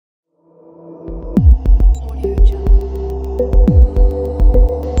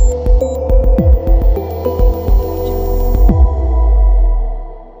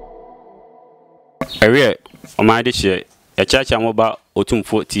Ewe oma de hye e chacha moba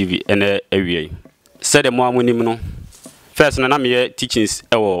Otumfo TV ene ewie said the mo amonim no first na me teachings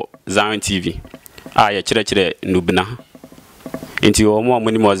ewo Zion TV ye kire nubna enti o mo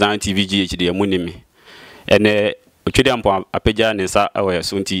amonim Zion TV GHD amonim ene otwede ampo apeja ne sa ewo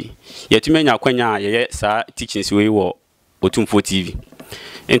so nti yetumenya kwanya ye sa teachings we wo Otumfo TV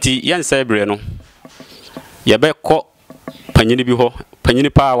enti yen sebre no ye be ko panyini bi ho panyini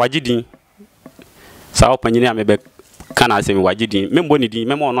pa wagidin sa opanyini amebe kana asemi wagidin membo ni din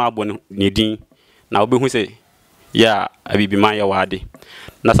memo no abo ni din na obehu se ya abibiman ya wade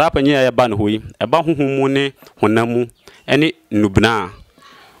na sa opanyini ya ba no hoyi e ba huhumu ne honamu ene nubna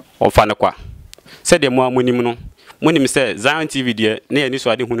ofa ne kwa se de mo amonim no monim se Zion TV de na yani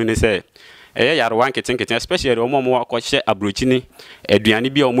so ade hunu ne se eye yare wan keten especially omo akɔhye abrochini aduane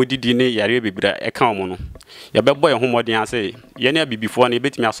bi a omo didi ne yare bebira e ka omo no ya bɛbɔ ye homoden ase ye ne abibifo na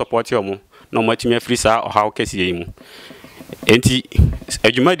ebetimi support omo na omo atimi afiri sa ohaw kɛse yi mu enti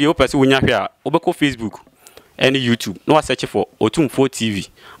adwuma de opese wonya hwe a obɛkɔ Facebook and YouTube no wa search for Otumfo TV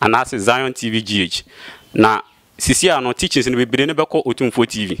and as Zion TV GH na sisi ano teachings no bebire ne bɛkɔ Otumfo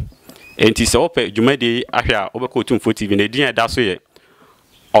TV enti se opɛ adwuma de ahwe a obɛkɔ Otumfo TV na din da so ye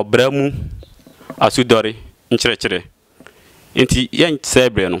obramu asudore nkyerɛkyerɛ enti yen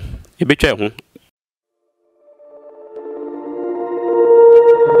sebre no ebetwa ho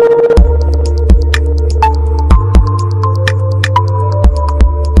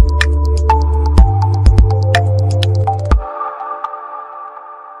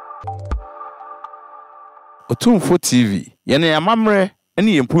Otumfo TV yene amamre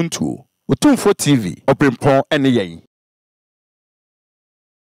ene yempuntuo Otumfo TV oprempon ene yen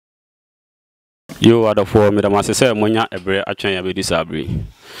yo adafo me da masese monya ebre atwen ya bedi sabri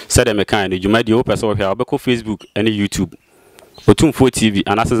said the mekan ne dwuma de opese wo hwe obeko Facebook ene YouTube Otumfo TV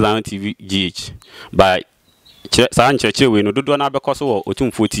and as Zion TV GH by sa nkyerɛkyerɛ we no dodo na abekɔ so wo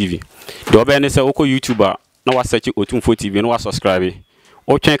Otumfo TV de obe ne se wokɔ YouTuber na wa search Otumfo TV na wa subscribe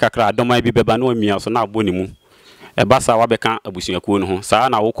o twen kakra adoma bi beba na amia so na abɔ ne mu e ba sa wa beka abusuakuo no ho sa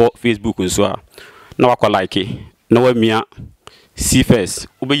na wokɔ Facebook nso a na wakɔ like na wa mia see first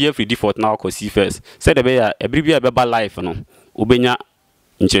ubeye free default na wako see first said the beya ebribia beba life no ubenya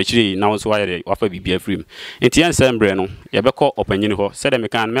nkyerɛkyerɛ na wonso wayere wafa bibia free enti ensembre no ye bɛkɔ opanyini ho said me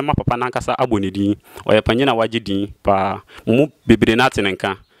kan mema papa na nkasa abonedin oye panyina wagedin pa mu bebere na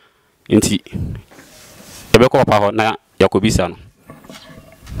tenenka enti ye bɛkɔ papa ho na yakobisa no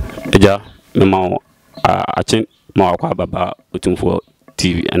eja mema achen ma wakɔ baba Otumfo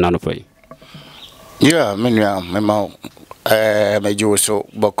TV enano fai yeah menua mema mejo so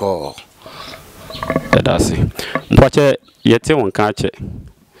boko edasi mpache yete wonka ache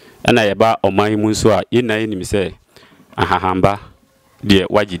na yeba oman mu nso a yena enim se ahahamba de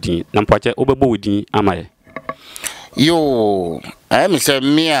wagidin na mpache obebo wodin amaye yo me se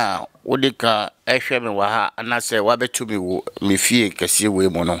me a wodika ehwe me wa ha anase wabetumi wo me fie kese we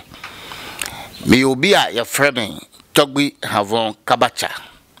mu no me obi a ye frame togbi havon kabacha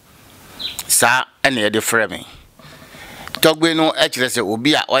sa ene ye de frame togbe no ekirese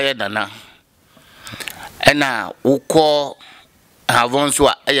obi a oye dana ena ukọ havon so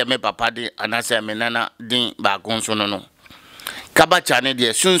a eye me papa de anase me nana din ba gonso no kabacha ne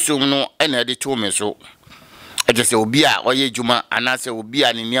de sunsum no ena de to me so ekirese obi a oye juma anase obi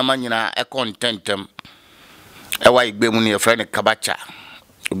a ne niama nyina e contentem e wa igbe mu ne friend kabacha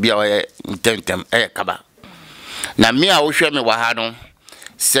obi a oye contentem e kaba na me a wo hwe me wa ha no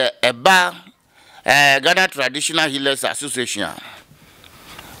se eba Ghana Traditional Healers Association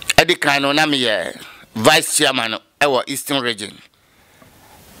edi kan no na me vice chairman ewo Eastern Region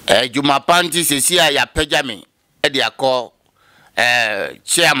Juma Panti sesi a ya pagya me edi akọ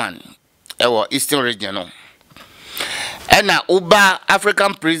chairman ewo Eastern Region no ena uba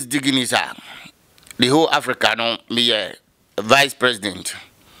African Priest Dignisa the whole Africa no me vice president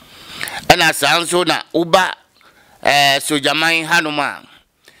ena sanso na uba sojaman hanuma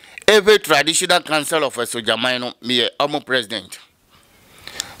every traditional council of a Sojamano me omo president.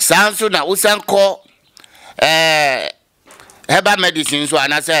 Sanso na usanko herbal medicine so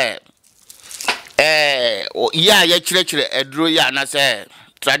anase ya ye chire edro ya anase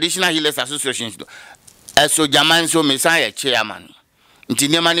traditional healers association Sojaman so me san ye chairman. Nti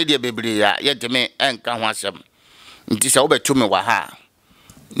nema ne de bebre ya ye teme enka ho asem. Nti se obeto me wa ha.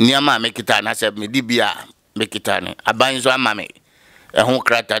 Niama mekita anase me dibia mekita ne abanzo amame ehun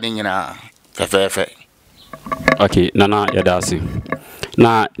krata ni nyina fefefe okay nana yadasi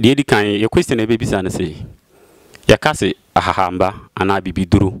na die di kan ye question e bebisa na say yakase ahahamba ana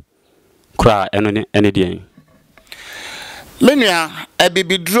bibiduru kura eno ne ene de menua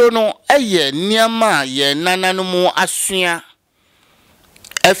abibiduro no eye niama ye nananum asua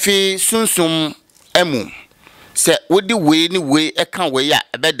afi sunsum emu se wodi we ni we eka we ya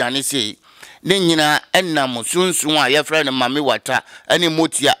ebedane sei ne nyina enam sunsum a ye frɛ no mame wata ene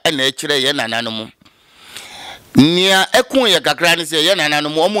motia ena ekire ye nananum nia ekun ye kakra ne se ye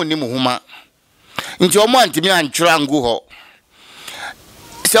nananum omo ni muhuma nti omo antimi antwra ngu ho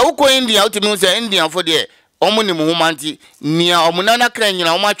se uko India utimi se India fo de omo ni muhuma nti nia omo nana kra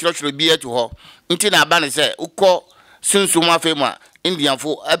nyina omo atwrotwro bi etu ho nti na aba ne se uko sunsum afema India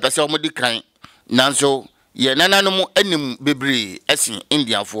fo epese omo di kan nanso ye nananum anim bebre esin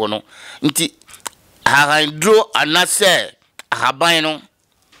India fo no nti hahandro anase ahaban no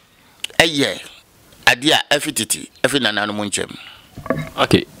eye adia efititi efi nananum nchem.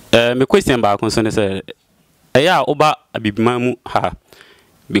 Okay, me question ba kon so ne say eya oba abibima mu ha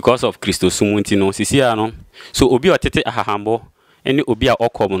because of Christosumunti no sisia no so obi otete ahahambo ene obi a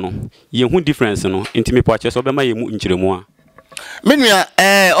okom no ye hu difference no nti me poache so be ma ye mu nkyeremu a menua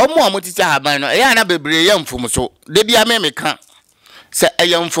omo amotiti ahaban no eya na bebre ye mfom so de bia me ka se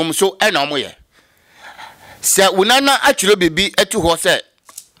eye mfom so e na omo ye se unana atwiro bebi etu ho se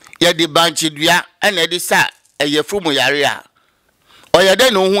ye de banche dua ena de sa eye frumu yare a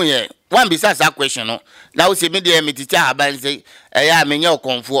oyede no hu ye wan bi sa question no na wo se me de metiti ahaban se eya menye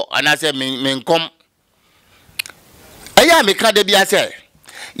okonfo ana se menkom eya me ka de bia se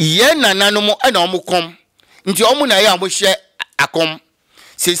ye nananum ena omo kom nti omo na ya omo hye akom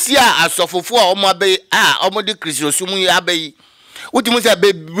sesi a asofofo a omo abai a omo de Christosumu ya abai utimu se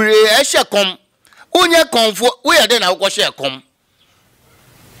bebre ehye kom unye konfo we ya de na wo hye kom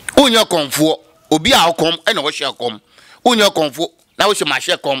unye konfo obi a okom ena wo hye kom unye konfo na wo hye ma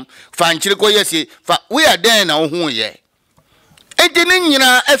hye kom fa nkyire ko yesi fa we ya de na wo hu ye enti ni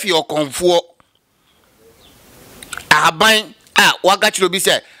nyina afi okonfo ahaban a wagachiro bi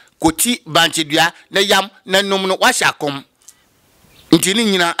se koti banchedua na yam na num no wahya kom nti ni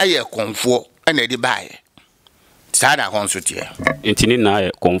nyina aye konfo ena de baaye sada honso tie nti ni na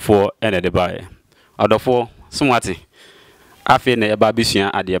aye konfo ena de baaye adofo somwate afi na eba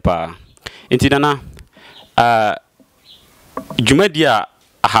bisua ade pa nti dana dwumadi a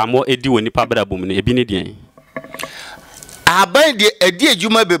ahamo edi woni pa brabom no ebi ne den ahaban de edi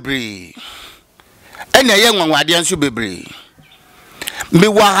adwuma bebre ena ye nwanwade nso bebre me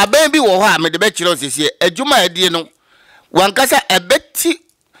wa haban bi wo ho a me de be kire osese adwuma edi no wankasa ebeti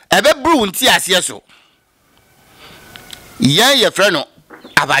ebebru nti ase so yan ye frɛ no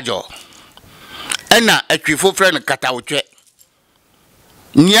abajo ena atwifo frɛ no katawotwe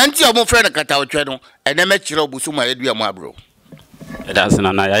nyanti omo frɛ no katawotwe no ena me kire obusuma edua mu abro that's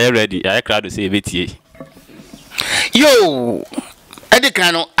na ya ready ya crowd say ebetie yo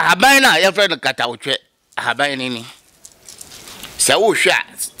edikan no ahaban na ye frɛ no katawotwe ahaban ni sa wo hwa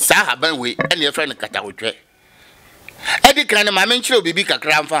sa ahaban we ena ye frɛ no katawotwe edikan no ma me nkyere obibi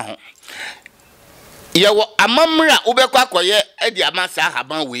kakra mfa ho ye wo amamra obekwa koye edi amasa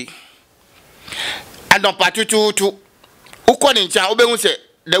ahaban we adon tutu ukoni ncha obehu se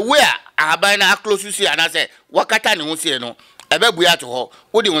the way ahaban na close si ana se wakata ne ho sie no ebebu ya to ho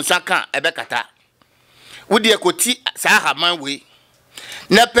wodi wonsa ka ebekata wodi ekoti sa ahaban we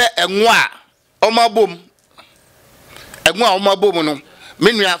nepe enwa omabom no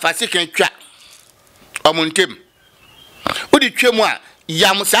menua fasiken twa omuntem wodi twemu a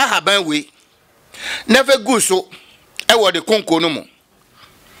yam sa ahaban we nefe guso ewo de konko no mu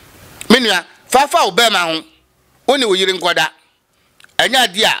menua fafa obema ho oni oyire nkoda anya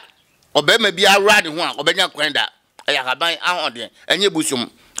di a obema bi awra de ho a obenya kwenda eya haban ahode enye busum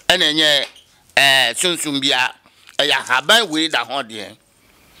ena enye sunsum bia eya haban we da hode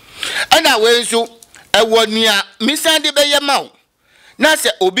ena we nso ewo nia misande be yema na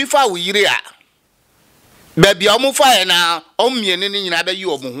se obi fa wo yire a baby omo fa ye na omiene ni nyina be yi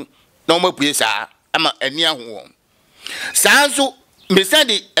omo hu na omo pue sa ama ani aho sanso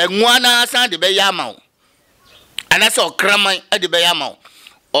misande enwa na sande be yama ana se okraman ade be yama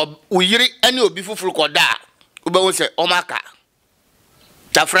o yire ani obi fufuru koda ube wo se omaka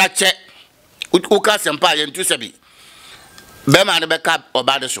tafrache uka sempa ye ntu sebi be ma ne be ka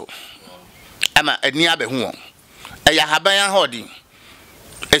obade so ama ani abe hu eya haban ya hodi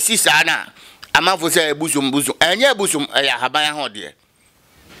esisa na amafo se ebusum enye ebusum eya haban ya hodi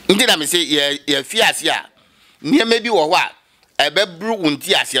ndi na me se ye fiase a niema bi wo ho a ebebru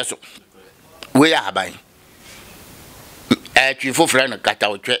unti ase so we ya haban twifo frɛ no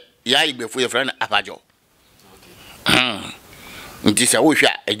katawotwe ya igbefo ye frɛ no apajo nti se wo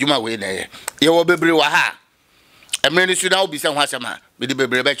hwa adwuma we na ye wo bebre wa ha emre su na obi se ho asema me de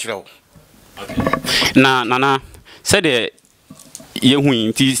bebre be kire wo na nana said ye hu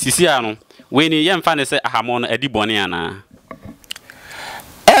nti sisi ano we ni ye mfa ne se ahamon adi bone ana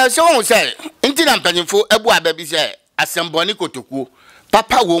so won say nti na mpanyimfo ebu aba bi say asemboni kotokuo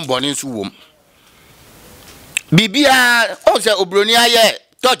papa wo mboni nso wom bibia o say obroni aye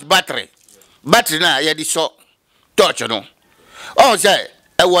touch battery na ye di so touch no o say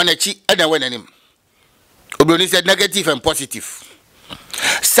e won achi e na wenanim obroni said negative and positive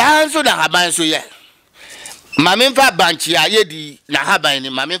sanso na haban so ye mamemfa Bankye aye di na haban ni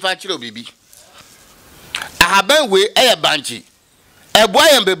mamemfa kire obibi ahaban we e Bankye eboa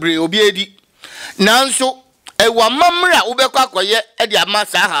yem bebre obi edi nanso ewa mamra ubekwa koye e di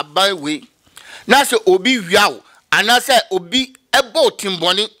amasa haban we na se obi wiawo anase obi ebo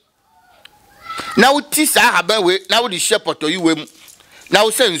timboni na uti sa haban we na udi shepoto yiwem na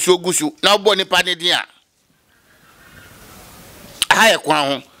wo se nso gusu na wo nipa ne dia aye kwa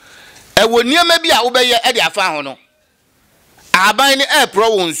ho ewo niema bi a ubeye e di afa ho no haban ni e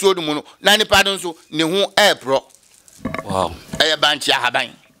pro wo nso dum no na nipa no nso ne ho e pro wow Bankye Ahaban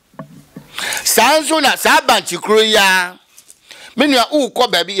sanso na sa Bankye Tikuro ya menua ukọ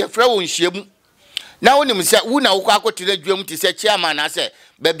baabi ye frɛ wo nhyiam na wonim sɛ wo na ukọ akotena dwam ti sɛ chairman na sɛ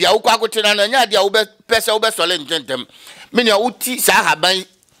baabi a ukọ akotena no nya de a wo be pese wo be sole ntentem menua uti sa Ahaban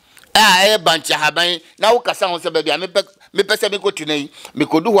a Bankye Ahaban na wo kasa ho sɛ baabi a me pese me kotena yi me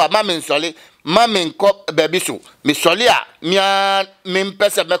kodu ho ama me nsole ma me nkɔ baabi so me sole a me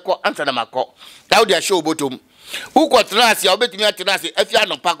pese mekɔ ansa na makɔ na wo de ahye obotom uko Tulasi ya obetimi Tulasi efi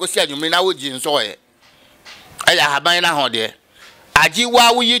anopa ko si anwumre na wo gi nso ye aya Ahaban na ho de agi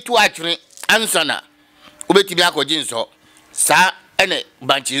wa wo yitu atwere ansana obetimi akogi nso sa ene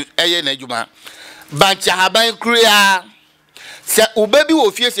Bankye eye na adwuma Bankye Ahaban kru ya se obebi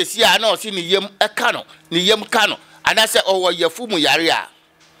wo fie sesi a na o si ni yem eka no ni yem ka no ana se owo yefu mu yare a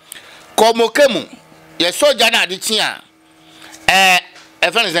komokemu ye soja na ade chi a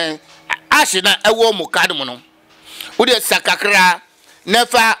efenzen ashina ewo mu kadum no udi sakakra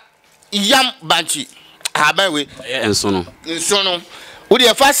nefa yam Bankye Ahaban we enso no udi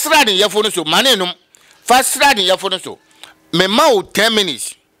fa sra ni yefo no so manenum fa sra ni yefo no so me ma o 10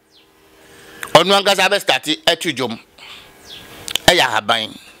 minutes onu angasa be start etujom eya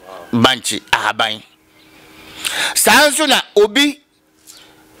Ahaban Bankye Ahaban sanso na obi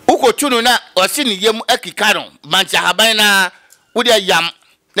ukotunu na osi ni yem ekika no Bankye Ahaban na udi yam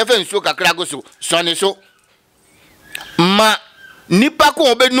nefa nsuo kakra go so sone so ma nipa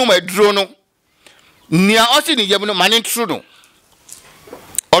ko obenum aduro no nia osi ni yem no mane tru no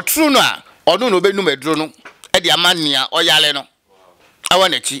otru no a onu no obenum aduro no e di ama nia oyale no awa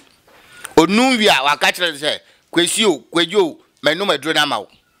na chi onum wi a waka kire se kwesi o kwejo menum aduro na mawo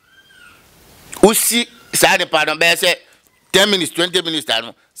usi sa de pardon be se 10 minutes 20 minutes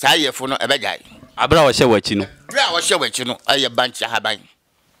no sa yefo no ebejai abra wo hye wachi no aye Bankye Ahaban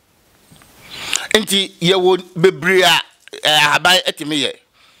nti ye wo bebre a Ahaban etimi ye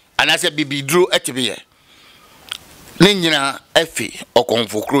anase bibidro etimi ye ne nyina afi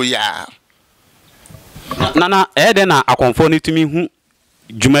Akomfo kro ya nana de na akomfo ne tumi hu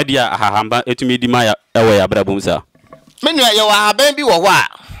dwumadi a Ahaban etumi di ma ya ewo ya brabom sa menu ye wa Ahaban bi wo ho a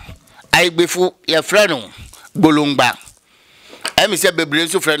aigbefu ye frɛ no bolongba emi se bebre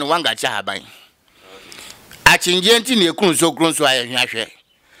nso frɛ no Bankye Ahaban achinje nti ne ekun so kron so aye hwahwe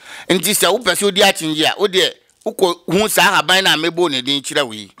nti se wo pese odi achinje a wo de uko hu sa Ahaban na mebo ne din kire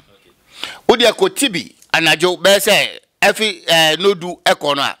wi wo de ko tibi anajo be se efi nodu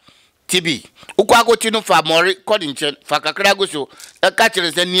ekono a tibi uko akoti no fa mori kodinche fa kakra go so e ka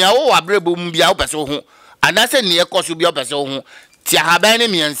kire se nia wo abrebo mu bia wo pese ho anase ne ekoso bia wo pese ho ti Ahaban ne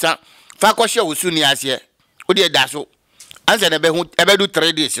miensa fa ko hye wo su ni ase wo de da so anse ne be hu ebedu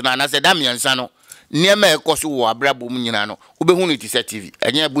 3 days no anase da miensa no niema ekoso wo abrabo mu nyina no wo be hu no ti se TV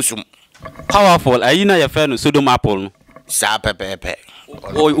enye busum powerful ayina ye fe no sodom apple no sa pepepe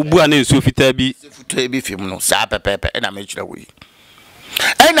obu ana nso fitaa bi film no sa pepepe na me kire we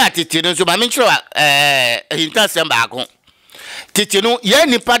ena titi no so ma me kire hinta semba akon titi no ye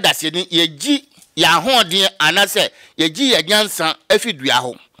nipa dase ni ye gi ya hoden anase ye gi ye nyansa afidua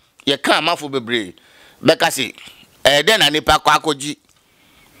ho ye kan amafo bebre beka se den na nipa kwa akogi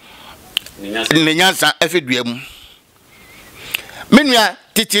ne nyansa afidua mu menua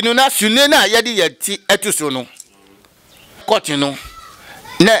titi no na sune na ye di ye ti etuso no koti no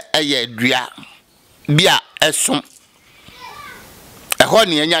na eye dua bia esom eho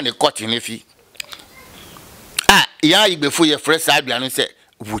ne anya ne koti ne fi ya igbefu ye fresh adua no se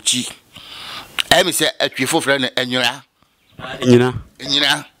wuchi emi se atwefo fre ne enyina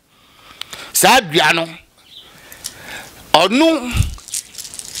sa adua no onu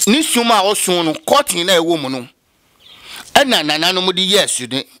ni suma osun no cotton na ewo mu no ena nananu mu di yes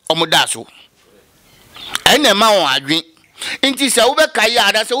ni omuda so ena ma won adwen nti se wo be kai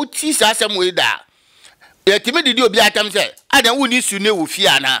ada se wo ti sa asem we da yetimi didi obi atam se adan wo ni su ne wo fi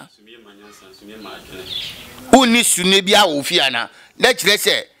ana wo ni su ne bia wo fi ana na kire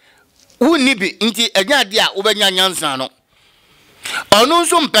se wo ni bi nti enya de a wo be nya nyansa no onu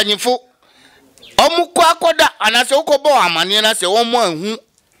nso mpanyifo omukọ akoda anase ukobo amane na se omo ahu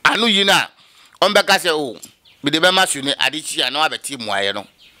anu yi na ombeka se o bi de be masu ni adichi ana abeti muaye no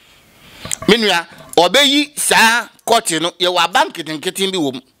menua obeyi saa court no ye wa bank tinketin bi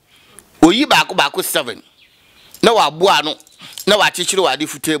wom oyi baako 7 na wa boa no na wa chichiri wa de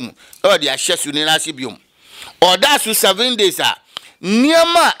futemu na wa de ahye su ni na se biom oda su 7 days a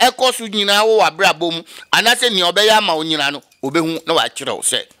niema ekosu nyina wo wa brabom anase ni obeya ma onyina no obehu na wa kire o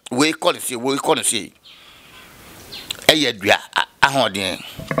se we call see eye dua ahoden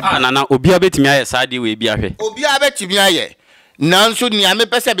nana obi abetimi aye saade we bi ahwe obi abetimi aye nanso ni ame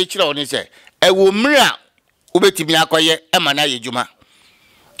pese be kire oni se ewo mra obetimi akoye e ma na ye djuma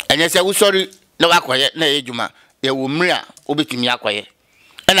enye se wo sorry na wakoye na ye djuma ewo mra obetimi akoye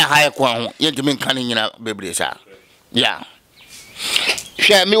e na haye ko ho ye ntimi nkan nyina bebre sa ya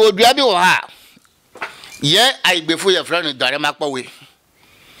hwe mi odua bi wo ha ye aigbefu ye friend dare makpawe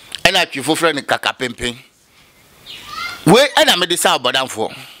ena twifo friend kaka pempen we ena me de sa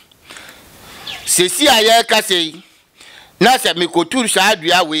obodanfo sesi aye ka sei na se me kotur sha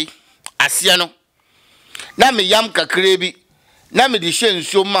adua we ase no na me yam kakre bi na me de hye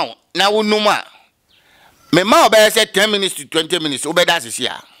nso ma na wonum a me ma oba say 10 minutes to 20 minutes obeda sesi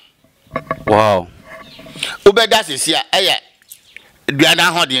a wow obeda sesi a eye dua na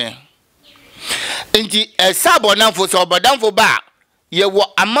hoden nti sabonanfo so obodanfo ba ye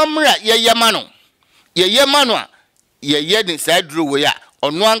wo amamra ye yemano a ye ni sa duro we a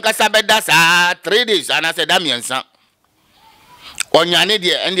onu ankasa beda sa 3 days ana se da miensa onyane de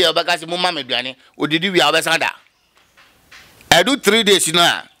ende obakase mu mameduane odidi wi a obesanda edu 3 days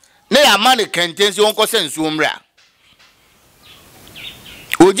na ya mane kenten si wonko sensu omra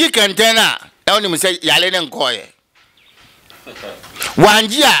oji kenten na e oni mi se yale ne nkoye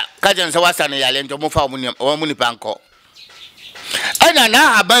wanjia kaje nsa wasa ne yale nto mo fa mo ni panko ena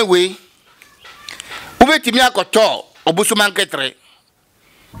na aban we ubetimi akoto obusuma nketre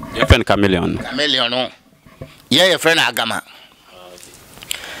ye fen chameleon no ye friend agama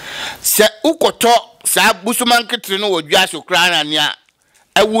se ukoto sa busuma nketre no wodwa so kra na nia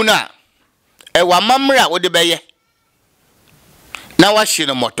ewu na ewa mamra wo de beye na wa hye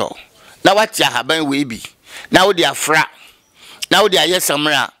no moto na wa tia aban we bi na wo de afra na wo de aye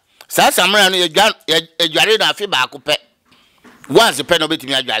samra sa samra no ye dware na afi ba akopɛ once pe no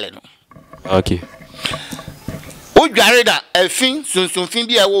betimi adwale no okay o dware da afin sunsunfin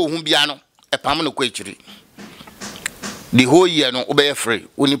bi ewo ohun bia no epam no kwa ekiri the whole year no obey free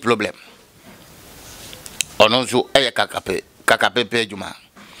only problem ono so eye kakape pe adwuma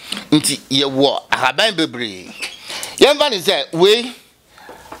nti ye wo ahaban bebre ye mfa ni say we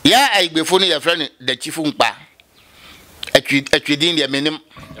ya aigbefo no ye friend the chief mpa atwidin de menim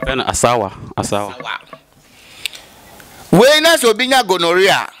fen asawa we na so binya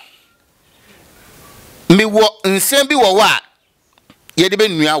gonorrhea mi wo nsem bi wo wa ye de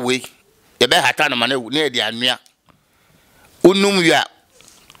benua we ye be hata no mana na de anua unum wi a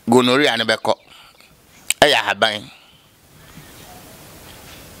gonorrhea ne beko eya haban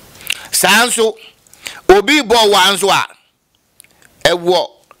sanso obi bo wa nso a ewo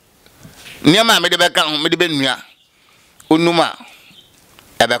niam a me de beka me de benua unum a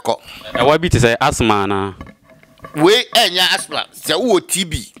ebeko ewa bi te say asthma na we enya asthma se wo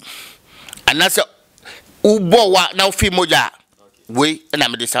TB anase ubo wa na ofi moja we na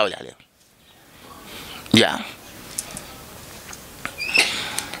me de sawo yale yeah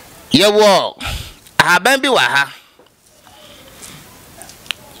yewo ahaban bi wa ha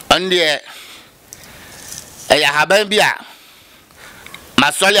ande ahaban bi a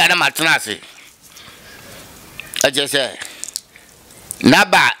masoli ana matnase ajese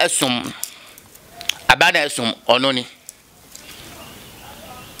naba esum abana esum ononi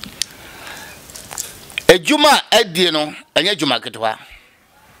ejuma edi no enya juma ketwa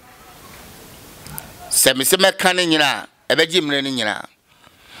se me se meka ne nyina ebeji mre ne nyina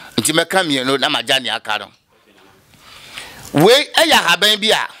nti meka mieno na majani aka no we eya haban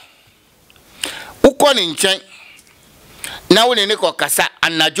bi a ukọ ne nchen na wo ne ko kasa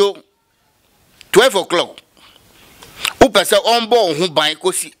anajo 12 o'clock upese onbo hu ban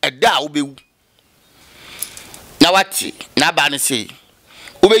kosi eda a obewu na wati na ba ne sei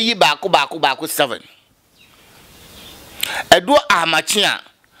obeyi baako 7 edu amachi a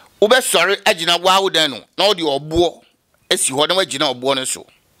ube sori agina wawo den no na odi obo esi ho na wagina obo no so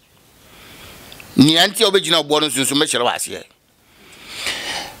ni anti obegina obo no so me chere wase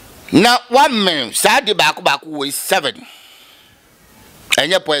na 1 minute sadi baako we 7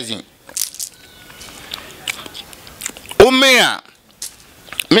 enye poison umia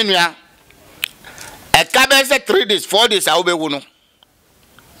menua e ka be se 3 days 4 days a obewu no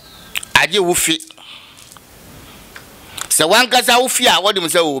aje wo fi se wankasa wo fi a wodi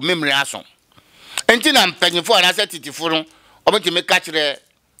mse o memri aso enti na mpanyifo na se titifo no obetimi ka kire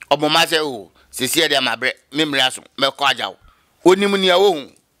oboma se o sesi e de mabre memri aso me ko ajawo onim ni awo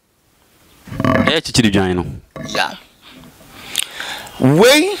hu chichiri dwan no ya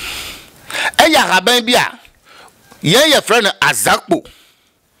we eya haban bi a ye friend azakpo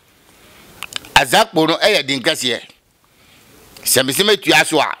no eya dinkase se mesime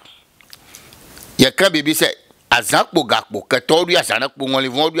tuaso a ye ka bibi se azakpo gakpo ketodu asanakpo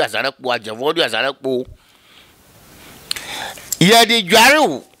ngolivodu asanakpo ajevodu asanakpo ye di dware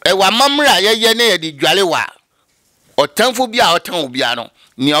wo e wa mamra ye ne ye di dware wa otanfo bi a otan obi a no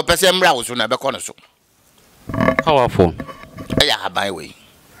ni opese mra wo so na be kono so powerful eya haban we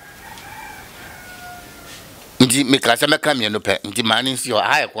ndi mekasa meka mienu pe ndi mani nsi ho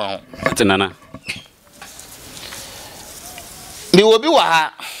ha ekwo ho tinana mi obi wa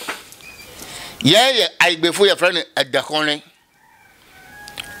ha ye aigbefo ye friend adakone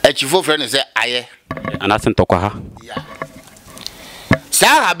achifo friend say aye anasin tokwa ha ya sa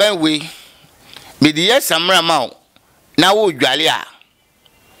haban we me di ye samra ma na wo dwale a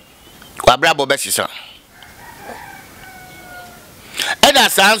kwa brabo be sisa eda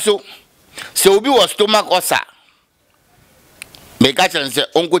sanso se obi wo stomach osa me ka chere se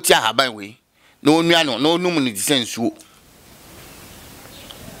onkoti haban we na onua no na onum ni disensuo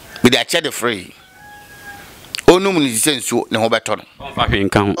we dey check the free onum ni disensuo ne ho beto no onfa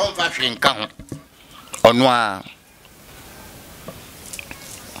hwenka ho ono a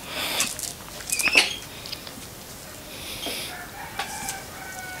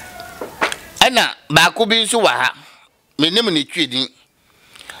ana ba ko bi nso wa ha menim ni twedin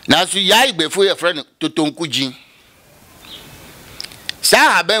na so ya igbefo ye friend totonkujin sa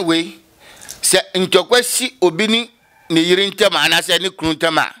haban we se ntokwasi obi ni ne yiri ntema na se ne kunu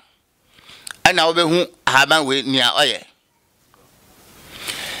ntema ana obehu haban we ni a oye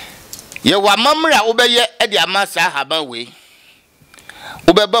ye wa mamra obeye e de ama sa haban we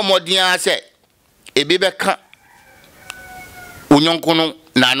obeba modin a se ebi beka onyonkunu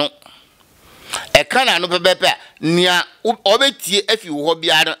nano e kana no pepepe nia obetie afi wo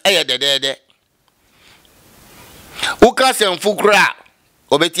bia no eye dedede uka semfukura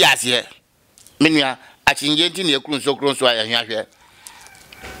obeti ase menua achinje nti ne ekuru nsokro nso ayahwehwe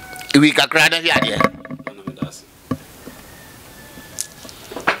iwi kakra da hwe ade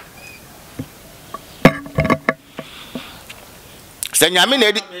senyame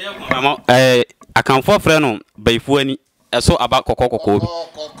na di akanfo frɛ no baifu ani eso aba kokokoko bi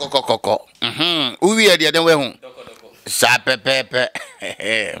kokokoko uwi ade den we hu sa pepepe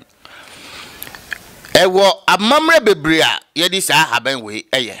ewo amamre bebre a ye di sa haban we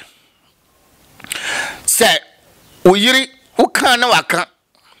eye se uyiri ukan na waka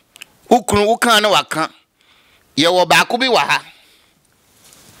ukunu ukan na waka ye wo baako bi wa ha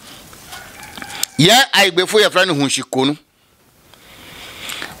ye aigbefo ye fra ne hunshikonu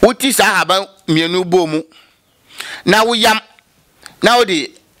uti sa haban mienu bomu na wo yam na wo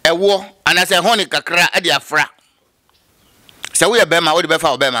di ewo anase honi kakra ade afra se wo ye bema wo di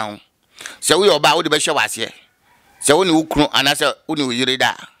befa wo bema ho se wo ye oba wo di be hwe wase se wo ne ukunu anase wo ne uyiri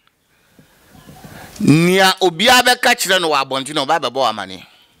da nia obia be ka kire no wa abonti no ba bebo amane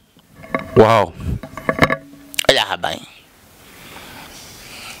wow aya haban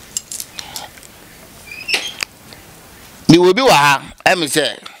ni obi wa ha em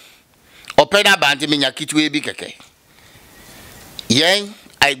se opeda bandi menya kitwe bi keke yen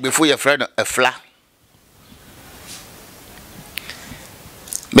aigbefo ye friend efla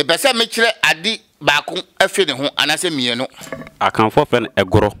me pese me kire adi baako afi ne ho anase mienu akanfo friend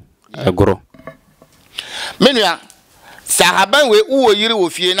egoro menua sahaban we uwo yiri wo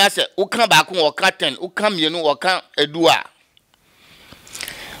fie na se uka baako wo ka 10 uka mienu wo ka edu a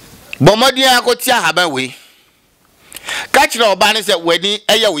bomodi akoti ahaban we ka kire oba ne se wani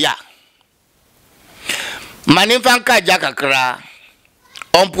eye wo ya manifan ka jakakra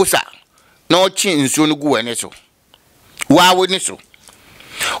ompusa na ochi nsuo no gu wani so wa woni so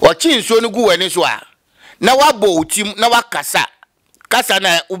ochi nsuo no gu wani so a na wabo utim na wakasa kasa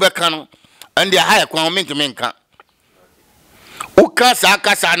na ubeka no ande ha ekwan menka uka sa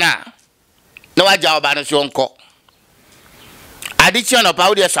kasa na waja oba no so nko addition of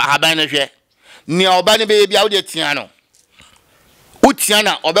powder so ahaban no hwe ne oba ne be bia wo de tia no utia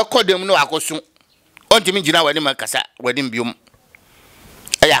na obekọ dem no akoso ontimi gina wani makasa wani biom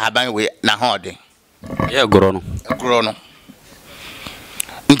eya ahaban we na hode ya goro no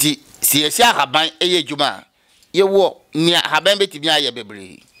nti si esi ahaban eye djuma ye wo ni ahaban betimi aye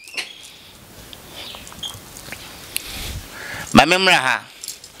bebre ma memra ha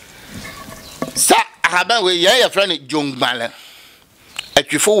sa ahaban we ye friend jongbale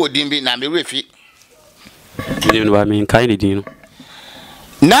atwifo wodin bi na me refi ni ba mi kan ni din no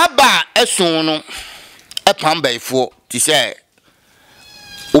na ba esun no epam baifo ti se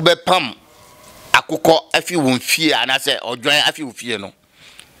ubepam akukọ afi wonfie anase odwan afi wofie no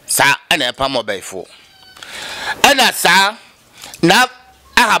sa ana epam obaifo ana sa na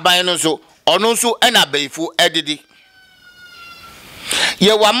ahaban no so ono so ana baifo edidi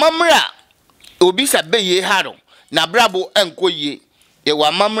ye wa mamra obi sa beye ha no na brabo enko ye ye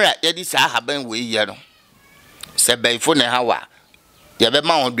wa mamra ye di sa ahaban we ye no se baifo ne hawa ye be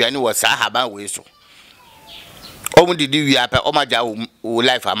ma oduane wo sa ahaban we so omu didi wi apa o ma ja o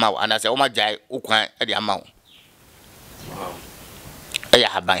life ama ana se o ma ja ukwan e de ama o eya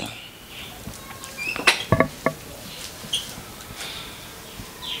haban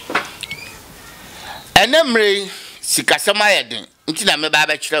enemre sikasema yeden nti na me ba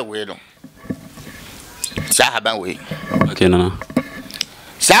ba kire we no sa haban we okay no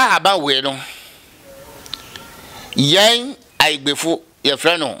sa haban we no yen aigbefo ye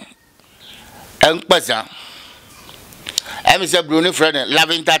frɛ no enkpasa emi se bruni frɛ no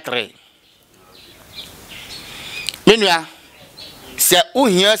laventa 3 menua se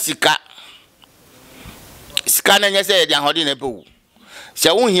uhia sika na nyese ye dia hodi na pewu se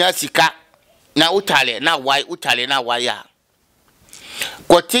uhia sika na utale na wai ya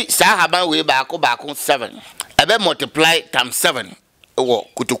kwoti sa haban we baako 7 ebe multiply times 7 wo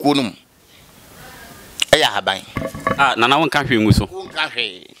kutukunum eya haban nana won kan hwe nguso won kan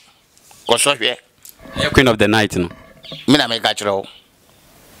hwe ko so hwe queen of the night no mina me ka kire o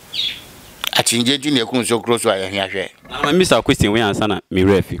achinje ji ne kun so cross wa ya hwe na Mr. question we answer na me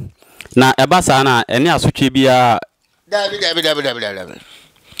refi na eba sa na ene asotwe bia dabi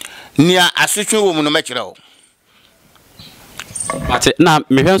nia asotwe wo mu no me kire o ate na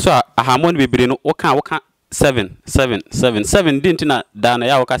me hwen so ahamon bebre no wo kan 7 didn't na da na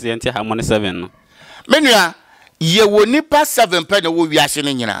ya wo ka se ente ahamon 7 no menua ye wo nipa 7 pe na wo wiase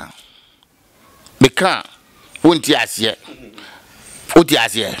no nyina beka wonti ase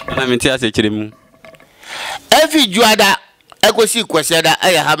na menti ase kire mu every juada ekosi kweseda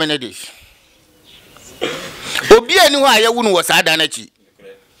aya how many days obi ani ho aye wunu wo sada na chi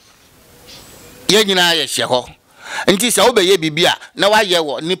ye nyina ye hye ho nti se wo be ye bibia na wa ye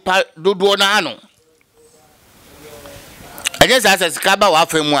wo nipa dodo na anu eje sa sika ba wa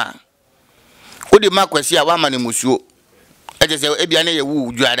afemu a odi makwasi a wa mane musuo eje se ebia na ye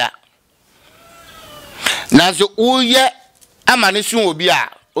wu juada nanso uye amane sun obi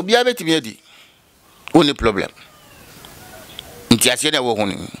a betimi adi oni problem nti ase na wo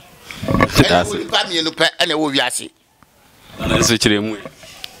hunu ene pa mienu pa ene wo wiase na so kire mu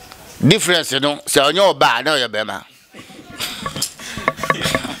difference no se onye oba na oye bema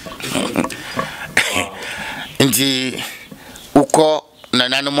nti uko na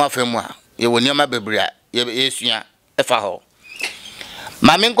nanu mo afemu a ye woni ma bebria ye esua efa ho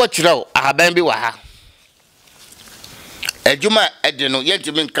ma me nko kire ahaban bi wa ha ejuma ede no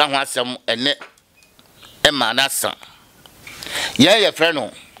yentimi nka ho asem ene ema na san ye frɛ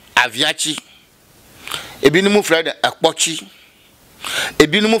no aviachi ebinumu frɛ no akpɔchi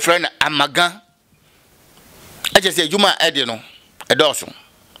ebinumu frɛ no amaga aje se ejuma ede no edoso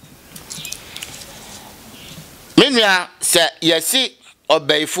menua se yesi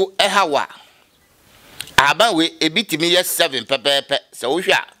obaifo ehawa aban we ebitimi ye 7 pepepe se wo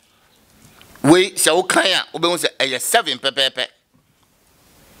hwa we se wo kan a obehu se eye 7 pepepe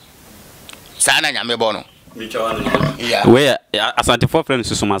sa na nyame bo no yeah we asante for friend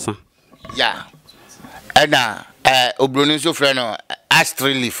susumasa yeah na obroni so friend no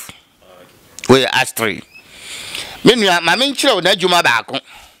astri leaf we astri menua ma men kire na djuma baako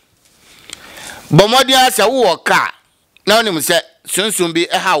bomodia se wo ka na onim se sunsun bi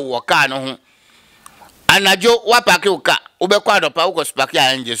ha wo ka no ho anajo wa pake wo ka obekwa adopa wo ko spake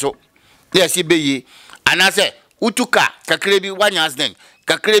a nje so yesi beye anase utuka kakrebi wanyasden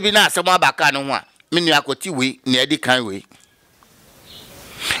kakrebi na asemo abaka no ho a menu akoti we na edi kan we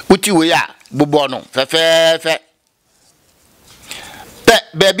uti we a bobo no fefefe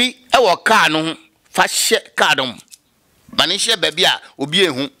baby e wo ka no ho fa hye ka no mane hye baby a obi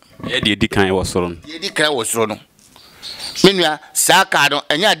ehu ye de edi kan wo soro no ye edi kan wo soro no menua saa ka no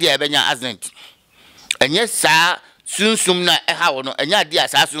enya de ebenya accident enye saa sunsum na eha wo no enya de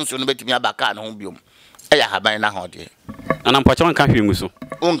saa sunsum no betimi abaka no ho biom eya haban na ho de ana mpacha won ka hwe ngu so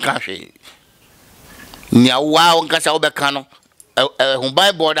on ka hwe nya wa on ka sa obeka no ho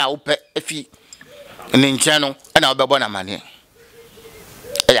bible da wo pe afi ne nche no na obebo na mane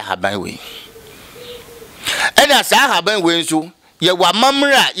eya haban we ena saa haban we nso ye wa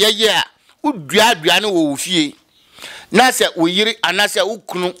mamra ye a udua no wo fie na se wo yiri anase wo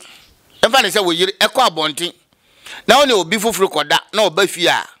kunu emfa ne se wo yiri ekọ abonten na one obi fufuru koda na oba fie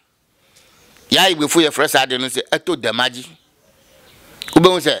a ya igbefu ye fresh ade no se eto damaji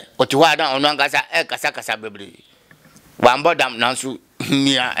ube se otiwa ada onu angasa kasa bebre wa mbodam na nso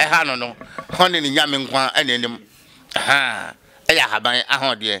nia eha no hone ni nyame nkwa enenim ha eya haban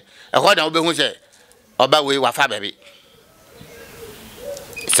ahode ehoda obe hu se oba we wafa bebe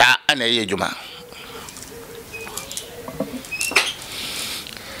sa ana ye juma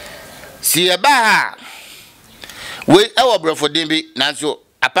si eba ha we ewo brofo dembi nanso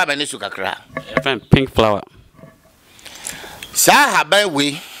apa ba ne su kakra pink flower sa haban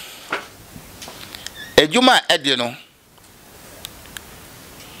we ejuma ede no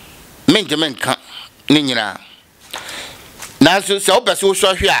menka ni nyina nanso se obeso wo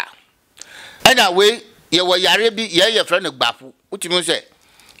hwe a ana we ye wo yare bi ye fra ne gbafu utimi se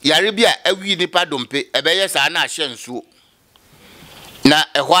yare bi a awi nipa dompe ebe ye sa na ahye nsuo na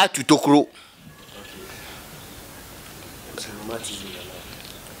ehwa atutokuro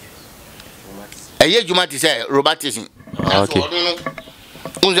eye juma ti say rheumatism okay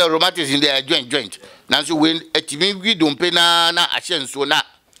unze rheumatism dey joint nanso we etimi wi dompe na ahye nsuo na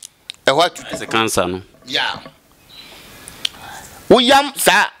ehwa atutokuro it's a cancer no yeah uyam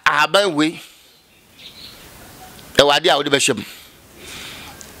sa ahaban we ewade a wo de behwem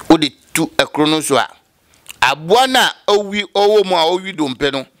wo de tu ekro no so a aboa na owi owo mu a owi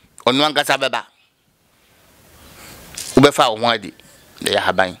dompe no onu ankasa beba wo befa wo ade de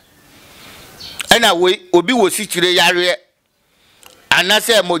ahaban ena we obi wo si kire yare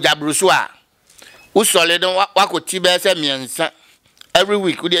anase mojabruso a wo sole no wakoti be se miensa every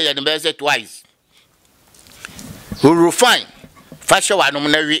week wo de ye be se twice who refine fashion wa no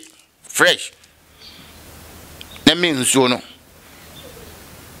na wi fresh na me nsuo no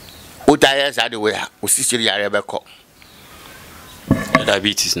utaya za de we ha osisiri yare beko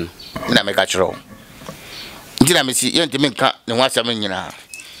diabetes no na me ka chiro ndina me si yente me nka ne ho asem nyina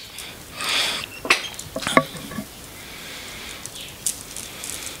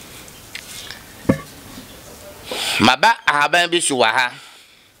maba ahaban bi su wa ha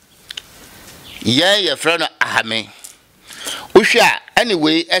ye fra no ahame uhwa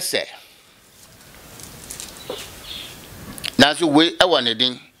anyway ese nanso we ewo ne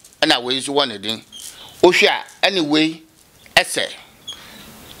din na we so won ne din ohwa anyway ese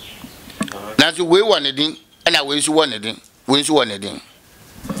nanso we won ne din na we so won ne din we so won ne din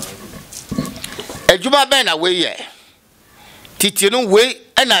ejuma ben na we ye titi no we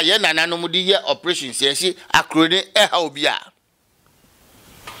na ye nananom di ye operation se akrone eha obi a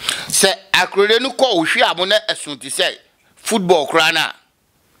se akrone no ko ohwa amo na esunti se football kra na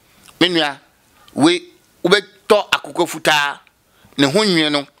menua we ubeto akoko futa ne honwe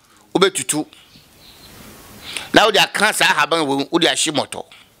no ubetutu na wo dia kansa ahaban wo dia hyemoto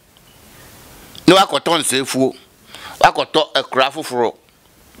no akoto nsefuo akoto ekra foforo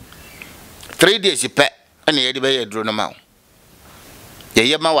 3 days pe na ye de be ye duro no ma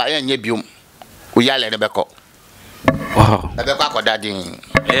ye ma wa ye nya biom wo ya le ne beko wow e beko akoda din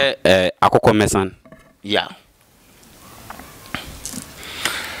akoko mesan yeah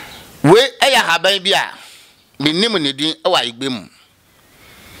we eya haban bi a minim ne din e wa igbem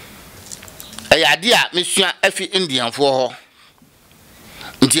eya de a mesua afi indian fo ho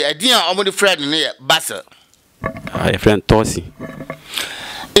nti edi a omo de friend ne ye basel your friend Tulasi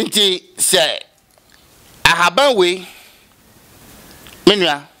nti se ahaban we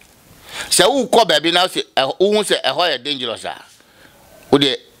menua se wo ko ba bi na se wo hu se eho ye dangerous a wo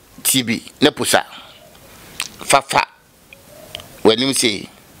de TB ne pusa fafa wanim se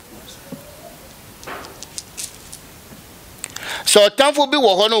so tanfo bi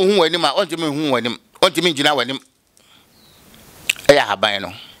wo ho no hu wanim a ontimi hu wanim ontimi ngina wanim eya haban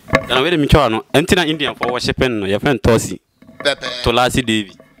no na we de mi chawa no entina indian for worshiping no your friend Tulasi pepe Tulasi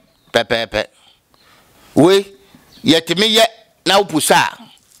David pepe we yetimi ye na upusa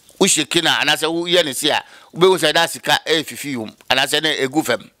wo shekina anase wo ye ne se a wo be wo se da sika efifiyum anase na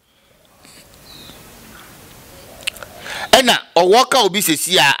egufem ena owoka obi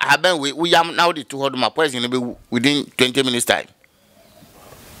sesi a haban we wo yam na wo de to hoduma poison no be within 20 minutes time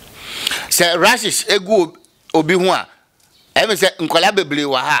se rashes egu obi hu a emi se nkola bebre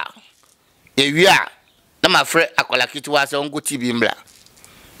wa ha ewi a na ma frɛ akola kitwa se onko TV mbla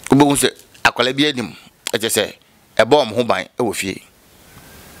obo se akola bi anim eje se ebo ho ban e wo fie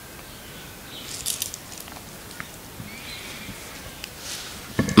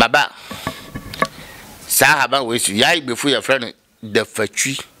maba sa haba we su ya igbefu ya frɛ no de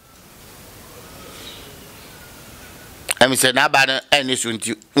fatwi emi se na ba no eni so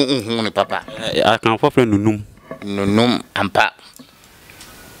nti unhu ni papa Akomfo frɛ nunum ampa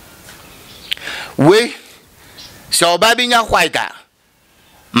we so ba bi nya white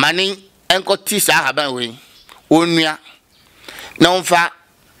mani enko ti sa haba we onua na onfa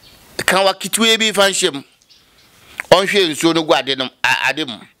kan wa kitwe bi fa hyem onhwe nsuo no gu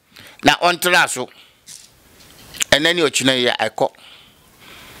adem na ontra so enani ochina ye akọ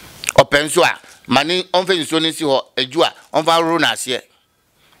openso a mani onfe nsuo no si ho aju a onfa ro na ase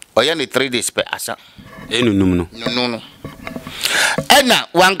oye ne 3 days pe asa enunum no ena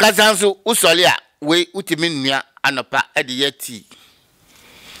wankasa nso usole a we utimi nnua anopa ede ye ti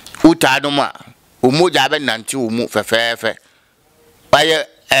utadom a omoja be nante omu fefefe baye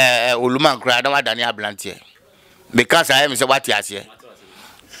oluman kra na wadane ablante because I am say what you say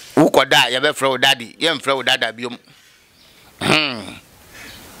who could die you be frɛ daddy you frɛ wo dada biom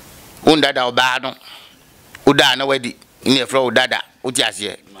dada oba no uda na wadi ni frɛ wo dada uti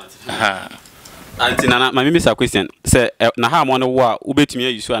ase anti na ma me miss a question say na ha mo no wo a ubetumi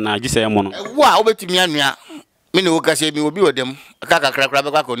ayisu ana agi say mo no wo a ubetumi anua me ne wo ka say mi obi wodem aka kakra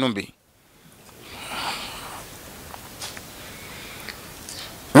be kwa konombe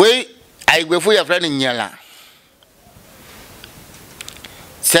we ai gbefu ya frɛ no nyala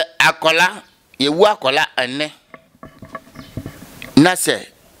se akola ye wu akola enne na se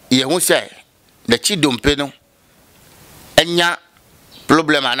ye hu se de chidompe no enya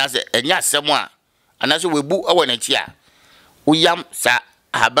problem ana se enya semo a ana se webu awo na chi a uyam sa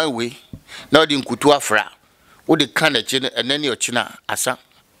haban we na odi nkutu afra wo de kan na chi no enani ochi na asa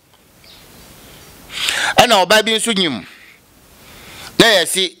ana oba bi nso nyim na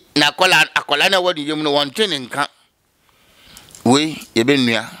yesi na akola na wodi yim no wonte nka we ye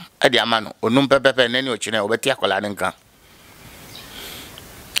benua ade amano onum pepepe nani ochi na obeti akola nka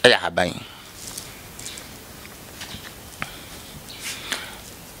aya haban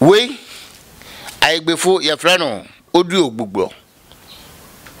we aigbefu ye fra no odu ogbugbo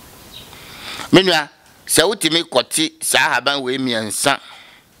menua se utimi koti sa haban we miensa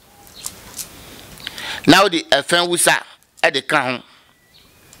now the efen wusa e de kan ho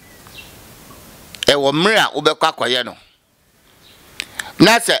e wo mra obekwa akoye no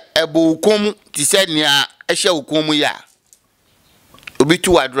na se ebo ukom ti se nia e hye ukom ya obi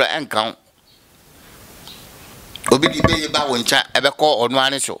tu wadro enkan obi di be ba woncha e be ko onu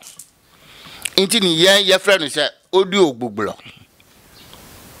ane so inti ni ye fra no se odu ogbugbo.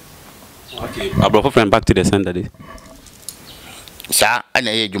 Okay, I brought friend back to the center day. Sa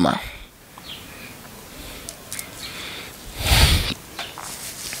ana ye juma.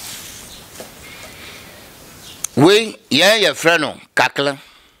 We ye friend no kakla.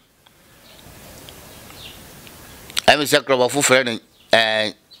 Emi se kroba fu friend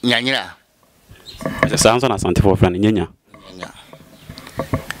nyanyira. The sounds on asante for friend nyanya.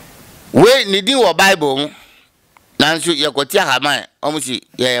 We ni din wo Bible nanso ye kwoti ahaman omusi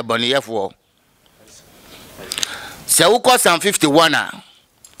ye boniyefo se uko Psalm 51 a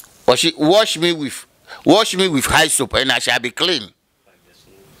wash me with high soap and I shall be clean.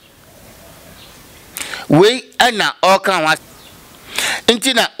 We ana okan wa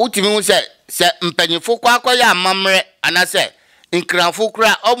ntina utimi hu se mpanyefo kwa akoya amamre anase nkranfo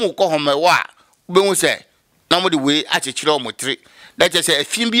kra omuko homewa ube hu se na mo de we achechire omotire let us say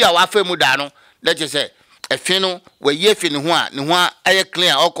efin bi a wa fa mu da no let us say efin no we ye fin ho a ne ho aye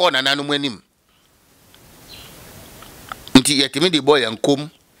clean okọ na nanu anim nti yetimi de boy enkom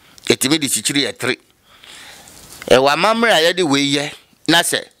yetimi de chichiri yetre e wa mamra ye de we ye na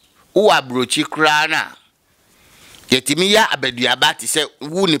se wo abrochi kra na yetimi ya abaduaba ti se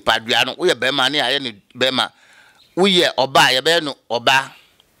wu ni padua no wo ye be ma ne aye ne be ma wo ye oba ye be no oba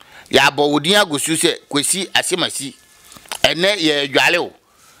ya bo wodin agosu se kwesi asemasi ene ye dwale o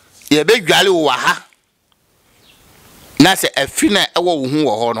ye be dwale o wa ha na se afina ewo wo hu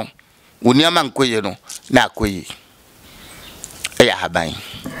wo ho no woniama nkoye no na akoye eya haban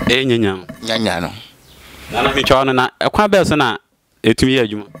nyanya no na na mitwa no na ekwa be so na etumi ye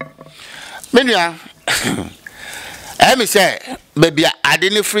adwuma menua emi se bebia ade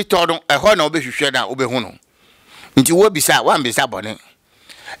ne free todo eho na obehwehwe na obehu no nti wo bisa wan bisa bone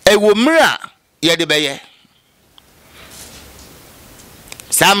ewo mra ye de beye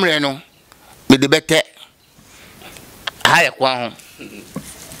samre no me de bete haya kwa ho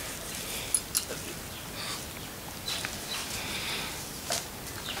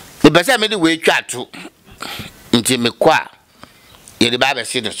the best me the way twa to nti me kwa ye de ba be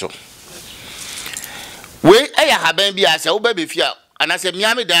si de so we eya haban bi asa wo ba be fia anase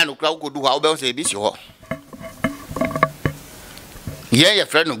miame dan no kra wo kodu ha wo be se bi si ho ye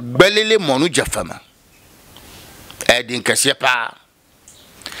friend no gbelele monu jafama din kase pa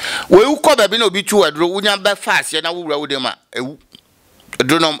we uko ba bi na obi tu adro wunya ba fast ye na wo wura wo de ma ewu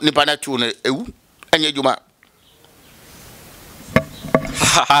adro no nipa na tu no ewu anya juma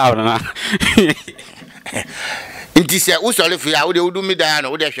ha na nti se wo sole fi a wo de wudu mi dan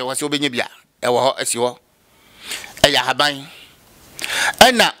no wo de hwe wo se obenye bia e wo ho asi ho eya haban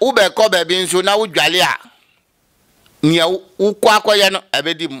ena wo be ko ba bi nso na wo dwale a nia wo kwa akoye no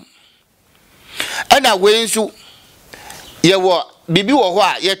ebedim ena we nso ye wo bibi wo ho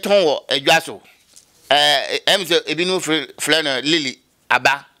a ye ton wo adwa so emse ebinu flana lily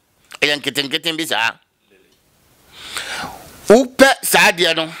aba eyan keten bi sa upe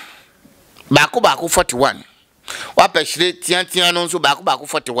saade no baako 41 wapa hire tiantian no nso baako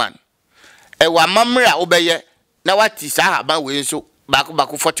 41 wa mamra obeye na wati sa haba we nso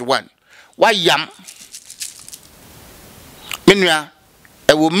baako 41 wayam menua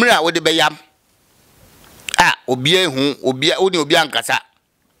wo mra wo de beyam obi ehu obi oni obi ankasa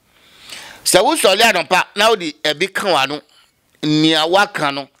se wo sole anompa na wo di ebi kan wa no nia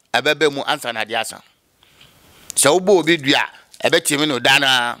waka no ebebe mu ansa na de asa se wo bo obi dua ebetimi no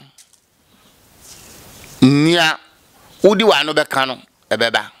dana nia udi wa no beka no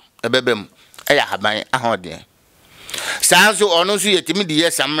ebebem eya haban ahode sanso ono so yetimi di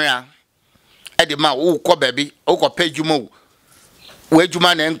yesamra ede ma wo kɔ baabi wo kɔ pejuma wo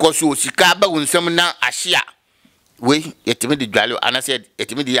ejuma na enko so sika ba wonsam na ahia we yetimi di dwale anase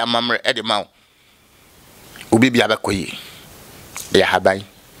yetimi di amamre ede ma obi bia bekoyi eya haban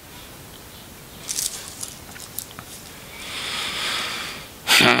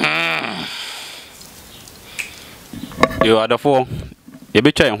yo adafo ye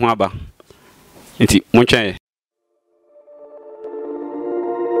betwa ye ho aba nti montwa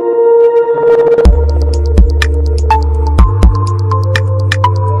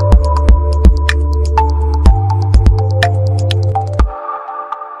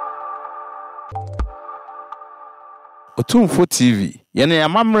Otumfo TV yene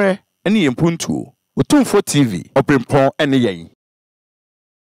yamamre ene yempuntuo Otumfo TV oprempon ene yen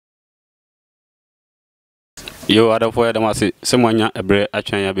yo adafo ya damase semonya ebre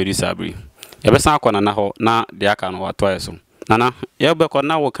atwan ya beri sabri ye besan akona na ho na de aka no wato ayeso nana ye be ko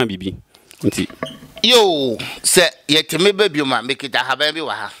na wo kan bibi nti yo se yetime babioma mekita haban bi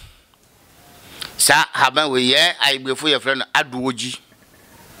wa ha sa haban we ye aigbefo ye frɛ no aduoji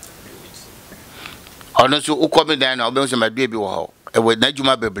ono so ukomi dan na obe so madue bi wo ho ewe na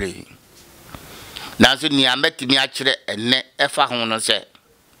djuma bebre na so ni ametimi a kire enne efa ho no se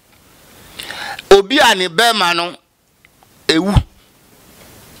obi ani be ma no ewu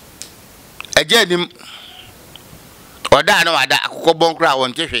eje nim oda na wada akokɔ bonkra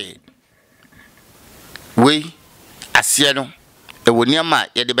won tehwe we asie no ewo niam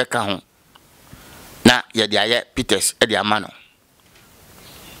ye de beka ho na ye de aye peters e de ama no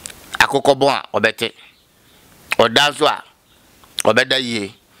akokɔ bon a obete odanso a obeda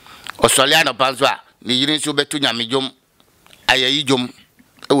yie osole anopa nso a ni yiri nso betu nyamejom ayayi jom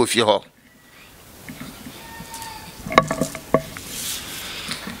e wo fie ho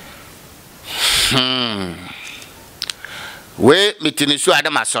we mitini so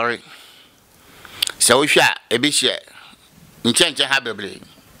adama sorry se wo hwa ebi hye nchenche ha bebre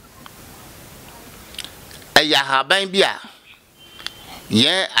eya haban bi a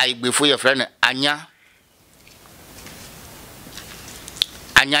ye aigbefo ye frɛ no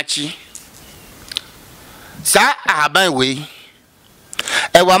anyachi sa ahaban we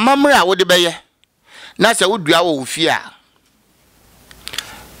ewa mamre a wo de beye na se wo dua wo fie a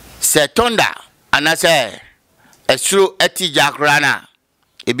se tonda anase esuro eti jakra na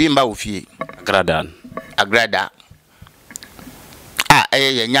ebi mba wo fie agrada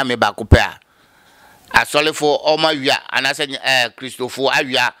ye nyame ba ko pe a asolefo oma wia anase Christopher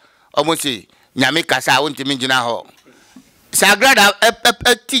awia omosi nyame kasa wontimi ngina ho sagrada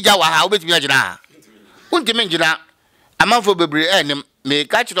tija wa ha obetimi ngina ha wontimi ngina amanfo bebre enim me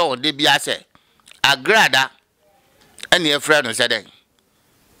ka kiro wonde bia se agrada ene efra no seden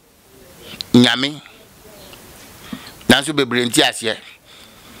nyame nanso bebre nti ase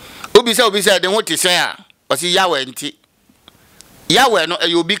obi se de wote sen a osi yawe nti yawe no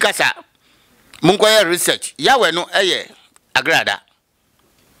eyobi kasa munkoye research yawe no eye agrada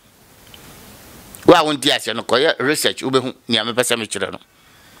wa won di ase no koye research ubehu ni ame pese me kire no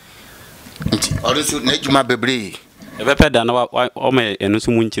nti orusu na adwuma bebre e be peda na o me enu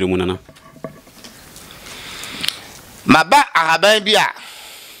so mu nkire mu nana maba ahaban bi a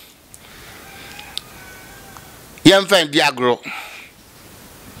yemfa ndi agro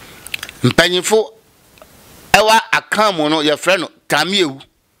mpanyifo ewa akamu no ye frɛ no Tameawu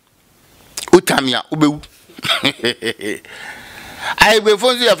utamia ubewu ai be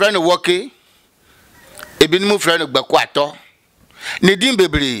fonzu ye frɛ no woke ebinumu frɛ no gbako ato ne din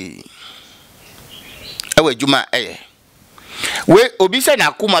bebre ewa juma eye we obi se na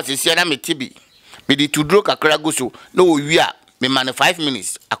akuma sese na metibi me di tudro kakra goso na owi a me man 5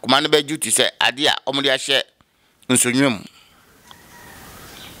 minutes akuma no be duty se ade a omde a hye nsonwem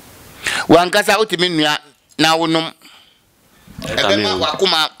wankasa otimi nua na wonom ebema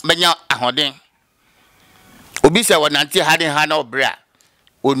wakuma benya ahoden obi se wonante haden ha na obra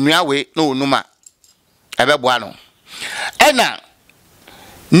onua we na onuma ebeboa no ena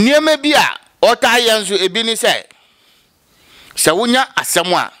niema bi a ota yanzu ebi ni se wonya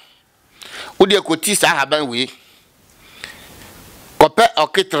asem a wode ekoti sa haban we kope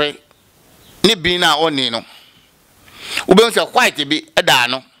okitre ni bi na oni no ube se white bi eda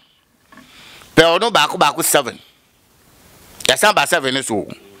no pe ono baako 7 ya samba 7 so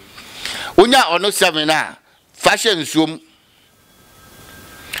wonya ono 7 na fashion suom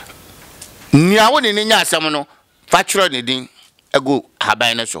nia woni ni nya asem no fa kyerɛ ne din ego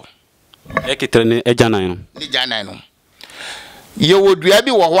haban ne so ekitre ni ejanan no ni janan no ye wodua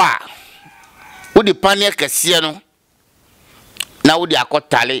bi wo ho a wodi pane kɛse no na wodi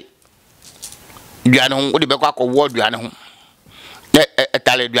akɔtale duane ho wodi bɛkɔ akɔwo duane ho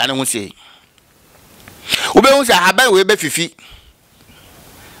etale duane ho sei ubehu sa haban we be fifi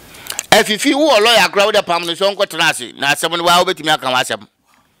efifi wo lawyer akra wo de pam no so nkɔtena ase na asɛm no wa obetimi aka wa asɛm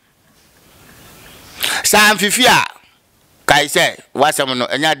sa fifi a kai sɛ wa asɛm no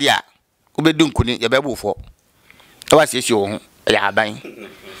enya de a obedu nkuni ye bɛbufo to wa siesie wo ho ya haban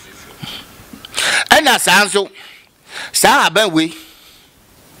ena sanso sa haban we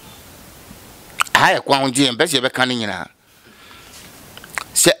aye kwa honji embese be kan nyina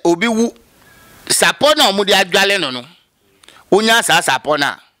se obi wu sapo na omudi adwale no no unya sa sapo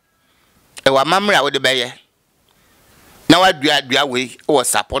na e wa mamra wo de beye na wa dua we wo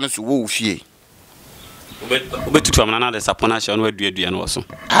sapo no so wo fie obetutu amana na de sapo na sha no adua no wo so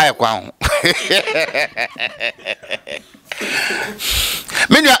aye kwa ho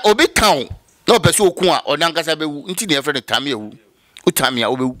menua obi kan na opese okun a onankasa bewu nti ne efre no Tameawu utamia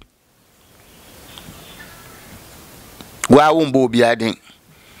obewu wa wo mbo obi adin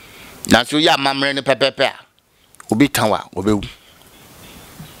na so ya mamre ne pepepe a obi tanwa obewu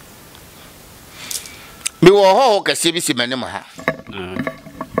mi wo ho kase bi si manim ha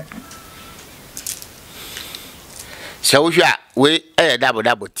shawhwa we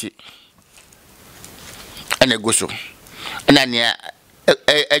dabo ti ene goso ena ne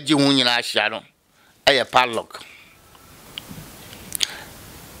aji hu nyina ahia no padlock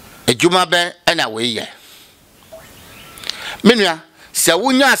ejuma ben ena we ye menua se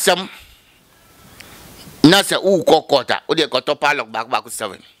wunya asem na se u kokota o de koto padlock back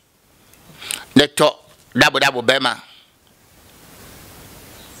 7 le to dabo bema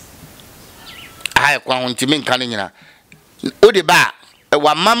ai kwa huntimi nkan nyina o de ba e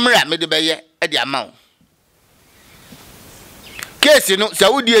wa mamra me de beye e de amawo case no se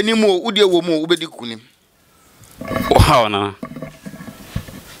wudi animu o wudi ewo mu o bedi kunim wow na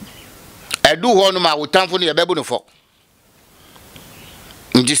edu ho no ma wotamfo no ye bebu no fo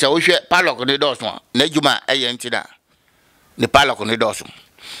nti se wo hwe padlock ne doso na adwuma eye ntida ne padlock ne doso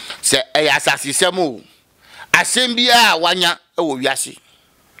se eye asasi semu asem bia wanya e wo wiase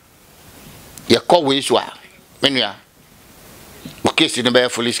ye ko we so a menua o case ne be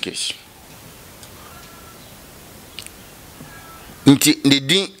police case nti ne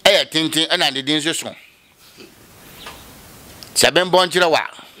din eye tintin na ne din so saben bonchire wa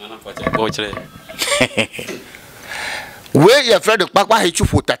na fata bonchire we ye Fred kpakpa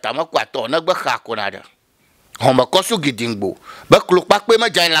hechufu tatama kwa to na gbe kha ko na da homa koso gidingbo be klu kpakpe ma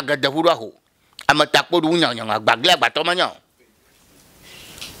jan la gada huru aho amata kpodu nya agbagle agbato ma nya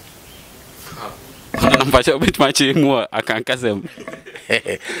na fata obetma chi mu akankasem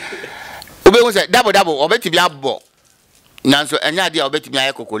obe won se dabo obeti bia bo nanso enya dia obeti bia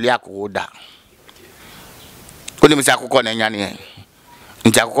ye kokoli akoko da koni misa akoko na nya ne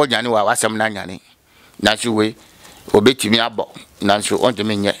nti akoko nya ne wa wasem na nya ne nanso we obetimi abo nanso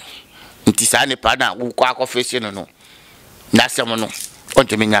onteme nye nti sa ne pa na wo kwa akofese no na asem no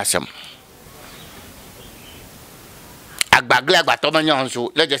onteme nya asem agbagle agbato manya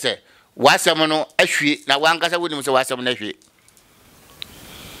nso leje se wasɛm no ahwie na wankasa wonim sɛ wasɛm no ahwie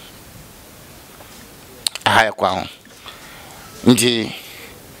aha yɛ kwa ho nti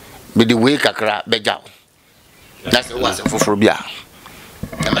bidi wei kakra bɛgyaw na sɛ wasɛm foforɔ bi a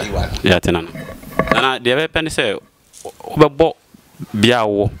ya tena na de be pen se obebo bia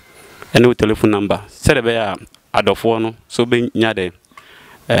wo ene o telephone number se de be ya adofo no so be nya de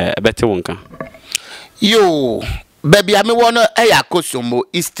bete wonka yo baby ami wono Akosomo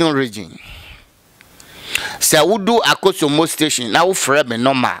Eastern region se wudu Akosomo station na wo frɛ me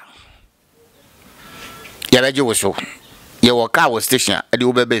normal ya beje wo so ye wo ka wo station e de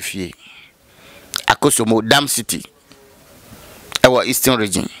wo bebe fie Akosomo Dam City our Eastern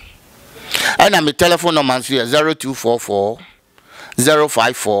region. And my telephone number is 0244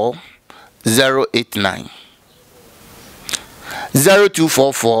 054 089.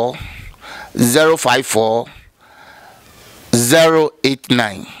 0244 054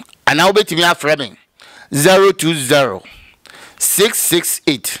 089. And I'll be to me a framing 020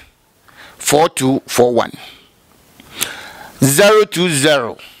 668 4241.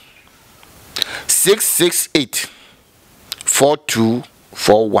 020 668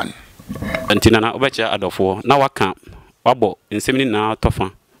 4241. Antina na obecha adofo na waka wabo nsemni na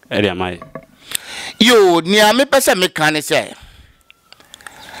tofa area mai yo ni a me pese me kan se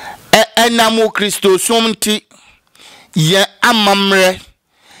enamu Kristo somti ye amamre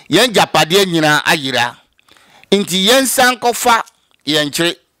ye japade nyina ayira nti ye nsankofa ye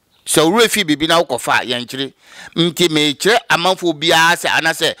nkyere so refi bibi na ukofa ye nkyere nti me kyere amanfo bia se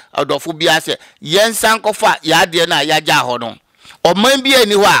anase adofo bia se ye nsankofa ya de na ya ja ho no oman bia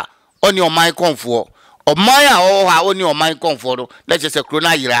ni ho a oni oman konfo oman a o ha oni oman konfo do na chese kro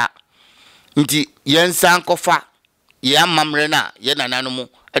na yira nti ye nsankofa ye amamre na ye nananom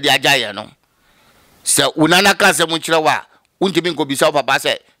e de aja ye no se unana ka se mu kyere wa untimi nko bisa papa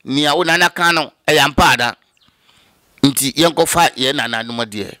se nia unana ka no e ya mpada nti ye nkofa ye nananom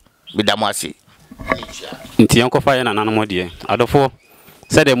de bidamu ase nti yankofa ye nananom de adofo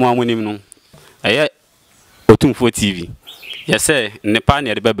se de mu amunim no eye Otumfo TV yese nepa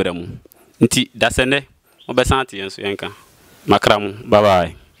ne de bebere mu nti dasene obesante yenso yenka makramu bye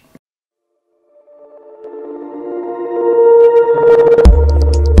bye.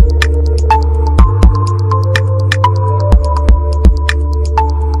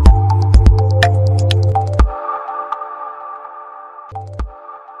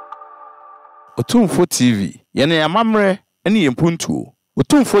 Otumfo TV yene amamre ene yempuntuo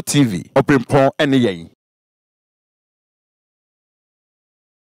Otumfo TV oprempon ene yen